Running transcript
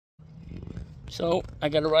So I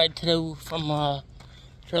got a ride from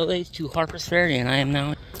Trail Days to Harper's Ferry, and I am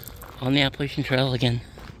now on the Appalachian Trail again.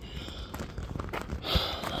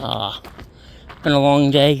 It's been a long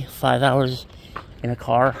day, 5 hours in a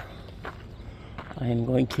car. I am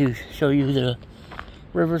going to show you the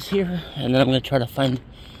rivers here, and then I'm going to try to find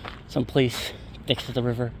some place next to the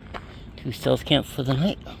river to stealth camp for the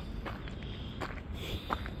night.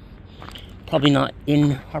 Probably not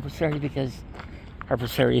in Harper's Ferry because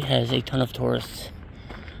Harper's Ferry has a ton of tourists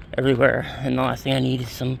everywhere, and the last thing I need is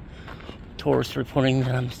some tourists reporting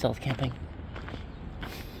that I'm stealth camping.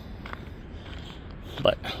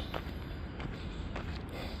 But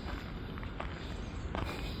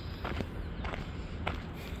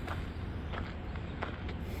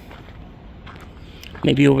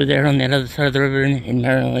maybe over there on that other side of the river in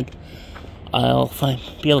Maryland, I'll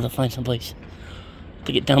be able to find some place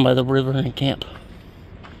to get down by the river and camp.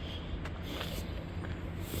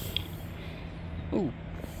 Ooh,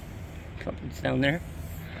 something's down there.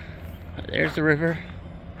 There's the river.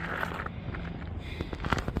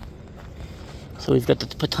 So we've got the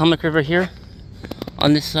Potomac River here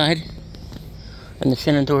on this side, and the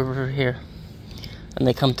Shenandoah River here, and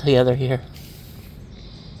they come together here.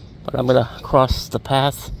 But I'm gonna cross the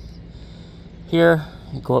path here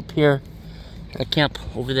and go up here. I camp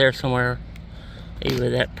over there somewhere. Maybe where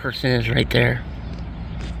that person is right there.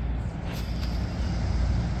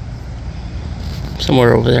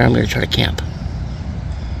 Somewhere over there I'm gonna try to camp.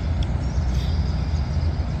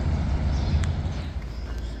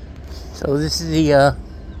 So this is the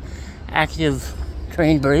active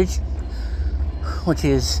train bridge, which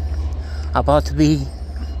is about to be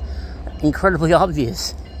incredibly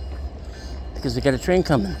obvious because we got a train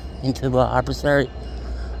coming into Harper's Ferry.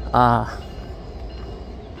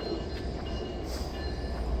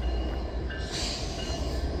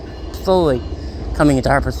 Slowly coming into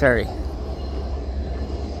Harper's Ferry.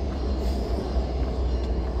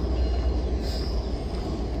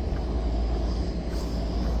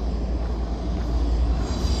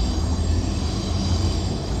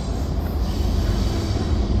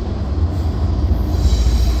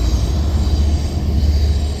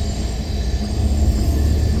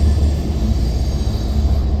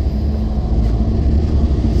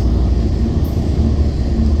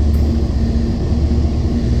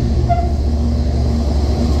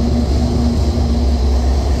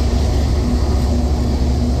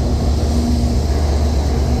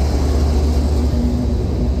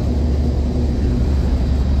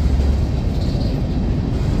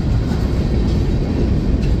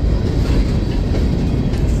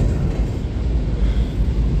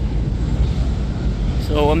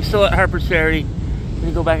 So I'm still at Harper's Ferry. I'm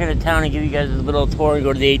gonna go back into town and give you guys a little tour and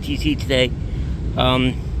go to the ATC today.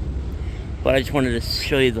 But I just wanted to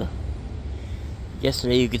show you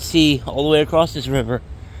yesterday you could see all the way across this river.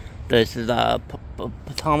 This is the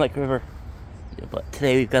Potomac River. But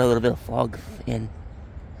today we've got a little bit of fog in.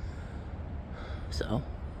 So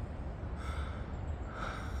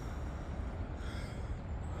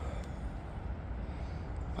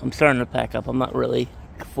I'm starting to pack up. I'm not really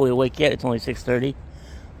fully awake yet. It's only 6:30.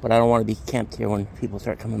 But I don't want to be camped here when people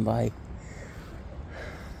start coming by.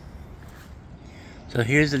 So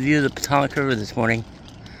here's the view of the Potomac River this morning.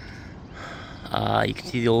 You can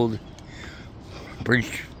see the old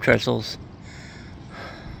bridge trestles.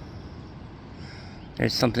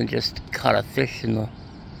 There's something just caught a fish in the...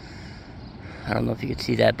 I don't know if you could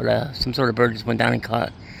see that, but some sort of bird just went down and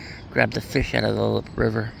grabbed the fish out of the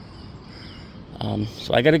river.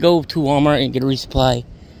 So I gotta go to Walmart and get a resupply.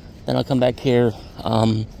 Then I'll come back here.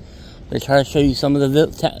 I'm gonna try to show you some of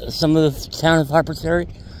the town of Harper's Ferry.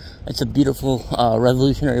 It's a beautiful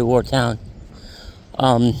Revolutionary War town.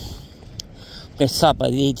 I'm gonna stop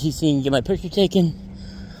by the ATC and get my picture taken,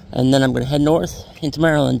 and then I'm gonna head north into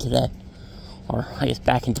Maryland today, or I guess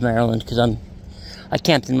back into Maryland because I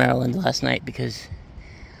camped in Maryland last night because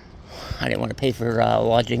I didn't want to pay for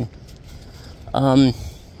lodging.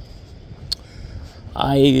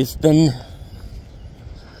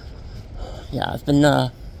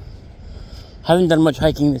 Haven't done much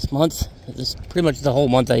hiking this month. This pretty much the whole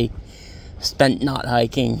month I spent not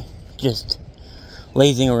hiking, just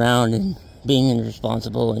lazing around and being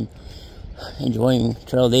irresponsible and enjoying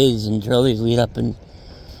trail days and trail days lead up. And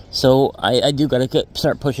so I do gotta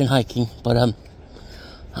start pushing hiking, but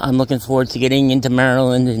I'm looking forward to getting into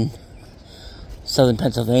Maryland and southern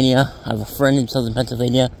Pennsylvania. I have a friend in southern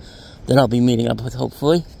Pennsylvania that I'll be meeting up with,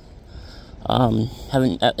 hopefully.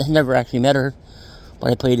 Never actually met her,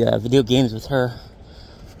 but I played video games with her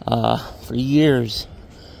for years.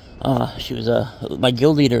 She was my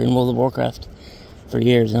guild leader in World of Warcraft for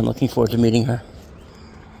years, and I'm looking forward to meeting her.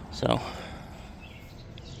 So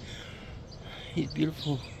these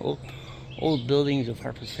beautiful old buildings of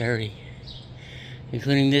Harper's Ferry,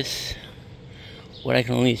 including this, what I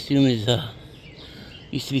can only assume is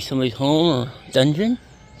used to be somebody's home or dungeon.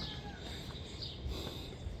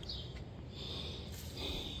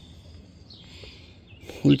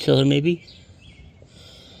 Root cellar, maybe.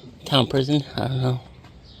 Town prison, I don't know.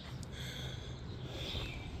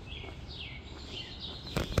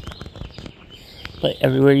 But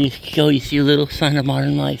everywhere you go, you see a little sign of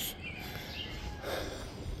modern life.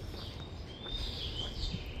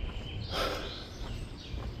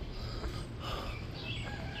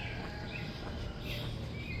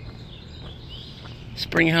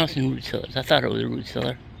 Spring house and root cellars. I thought it was a root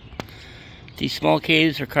cellar. These small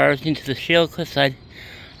caves are carved into the shale cliffside.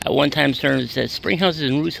 At one time served as spring houses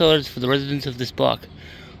and root cellars for the residents of this block.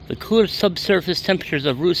 The cooler subsurface temperatures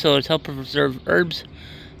of root cellars help preserve herbs,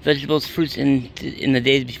 vegetables, fruits in the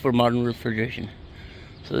days before modern refrigeration.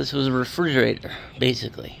 So this was a refrigerator,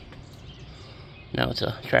 basically. Now it's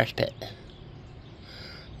a trash pit.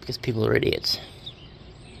 Because people are idiots.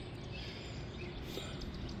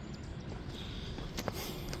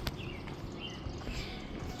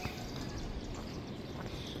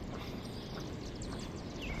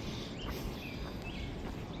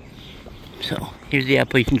 So, here's the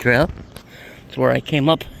Appalachian Trail. It's where I came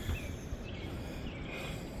up.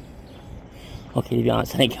 Okay, to be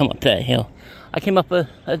honest, I didn't come up that hill. I came up a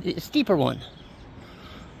steeper one.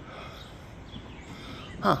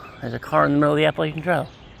 Huh, there's a car in the middle of the Appalachian Trail.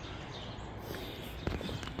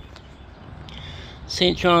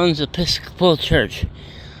 St. John's Episcopal Church.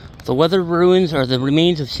 The weathered ruins are the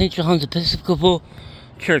remains of St. John's Episcopal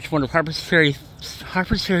Church, one of Harper's Ferry's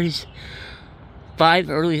 5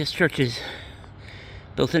 earliest churches.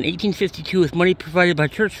 Built in 1852 with money provided by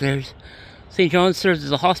church fairs, St. John's served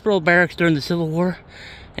as a hospital barracks during the Civil War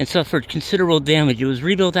and suffered considerable damage. It was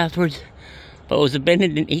rebuilt afterwards, but was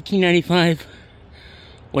abandoned in 1895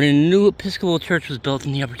 when a new Episcopal church was built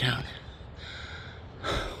in the upper town.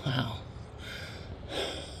 Wow.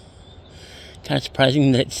 Kind of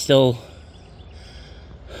surprising that it's still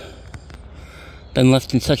been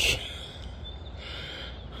left in such...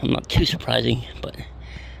 Not too surprising, but...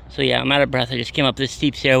 So yeah, I'm out of breath. I just came up this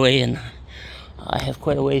steep stairway and I have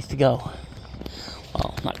quite a ways to go.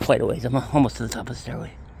 Well, not quite a ways. I'm almost to the top of the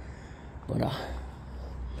stairway. But,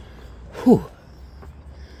 whew.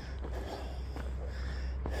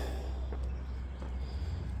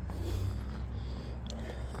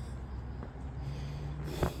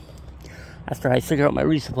 After I figure out my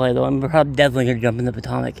resupply, though, I'm probably definitely going to jump in the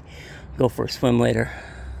Potomac. Go for a swim later.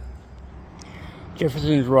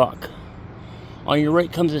 Jefferson's Rock. On your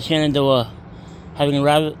right comes the Shenandoah, having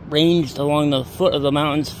ranged along the foot of the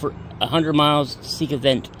mountains for 100 miles to seek a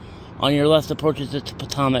vent. On your left approaches the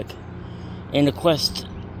Potomac, in quest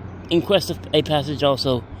of a passage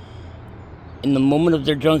also. In the moment of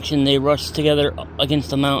their junction, they rush together against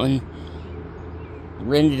the mountain,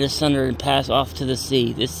 rend it asunder, and pass off to the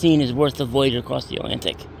sea. This scene is worth the voyage across the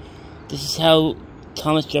Atlantic. This is how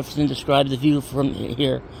Thomas Jefferson described the view from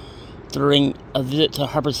here during a visit to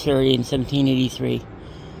Harper's Ferry in 1783.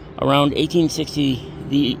 Around 1860,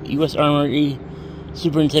 the U.S. Armory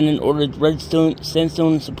Superintendent ordered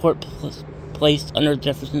sandstone support placed under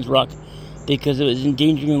Jefferson's Rock because it was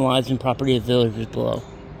endangering the lives and property of villagers below.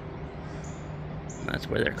 That's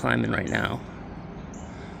where they're climbing right now.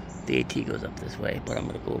 The AT goes up this way, but I'm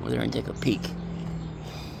going to go over there and take a peek.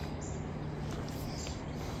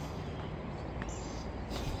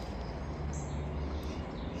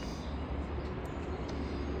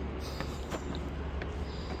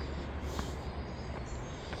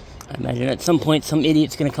 I imagine at some point some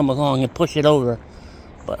idiot's going to come along and push it over,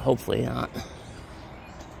 but hopefully not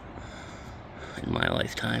in my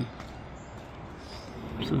lifetime.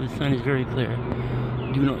 So the sign is very clear.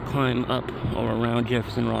 Do not climb up or around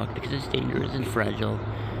Jefferson Rock because it's dangerous and fragile.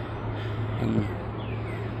 And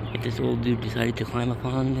if this old dude decided to climb up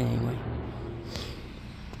on it anyway.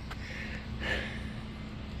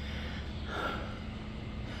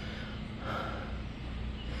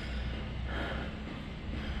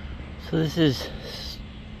 So this is,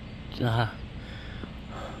 I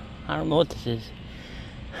don't know what this is.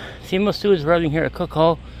 Female stewards arriving here at Cook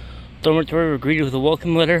Hall Dormitory were greeted with a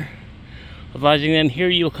welcome letter advising them, here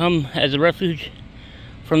you will come as a refuge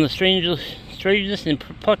from the strangeness and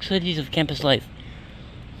perplexities of campus life.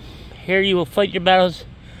 Here you will fight your battles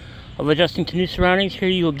of adjusting to new surroundings. Here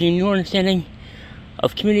you will gain new understanding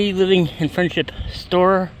of community living and friendship.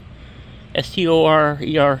 Storer,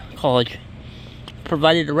 S-T-O-R-E-R College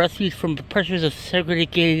provided a refuge from the pressures of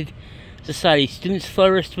segregated society. Students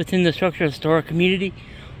flourished within the structure of Storer community.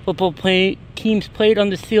 Football teams played on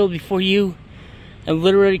this field before you and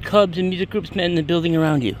literary clubs and music groups met in the building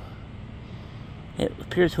around you. It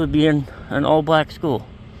appears to be an all-black school.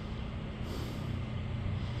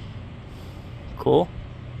 Cool.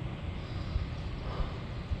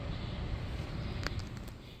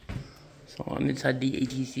 So I'm inside the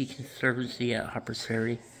ATC Conservancy at Harper's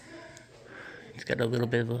Ferry. It's got a little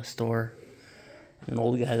bit of a store. An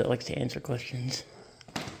old guy that likes to answer questions.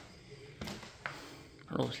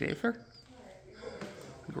 Earl Schaefer.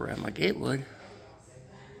 Grab my Gatewood.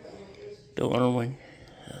 Bill Irwin.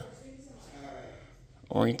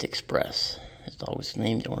 Orient Express. His dog was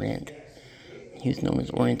named Orient. He was known as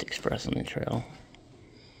Orient Express on the trail.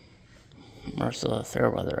 Marcella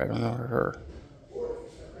Fairweather, I don't know her.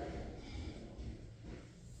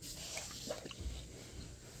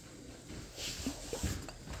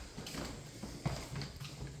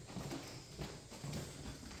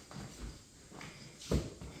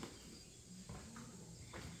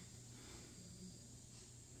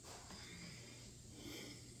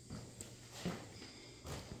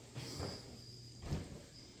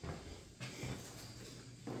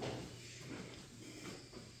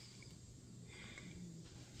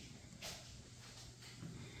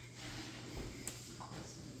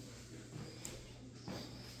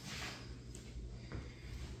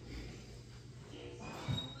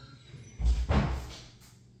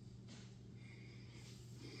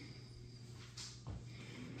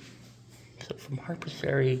 So from Harper's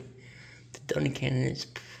Ferry to Dunny Canyon, it's a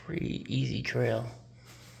pretty easy trail.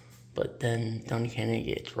 But then Dunny Canyon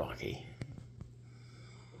gets rocky.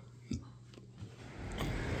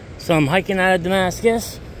 So I'm hiking out of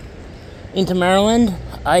Damascus into Maryland.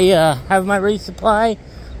 I have my resupply.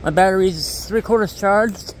 My battery's 3/4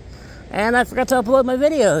 charged. And I forgot to upload my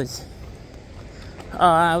videos.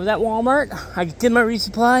 I was at Walmart. I did my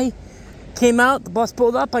resupply. Came out, the bus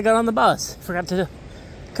pulled up, I got on the bus.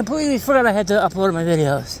 Completely forgot I had to upload my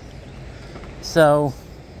videos. So,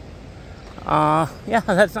 yeah,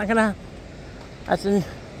 that's a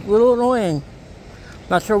little annoying.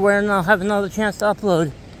 Not sure when I'll have another chance to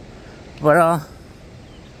upload. But,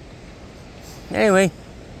 anyway,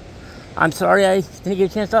 I'm sorry I didn't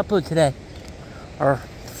get a chance to upload today. Or,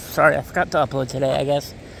 sorry, I forgot to upload today, I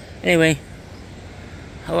guess. Anyway,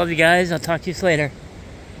 I love you guys. I'll talk to you later.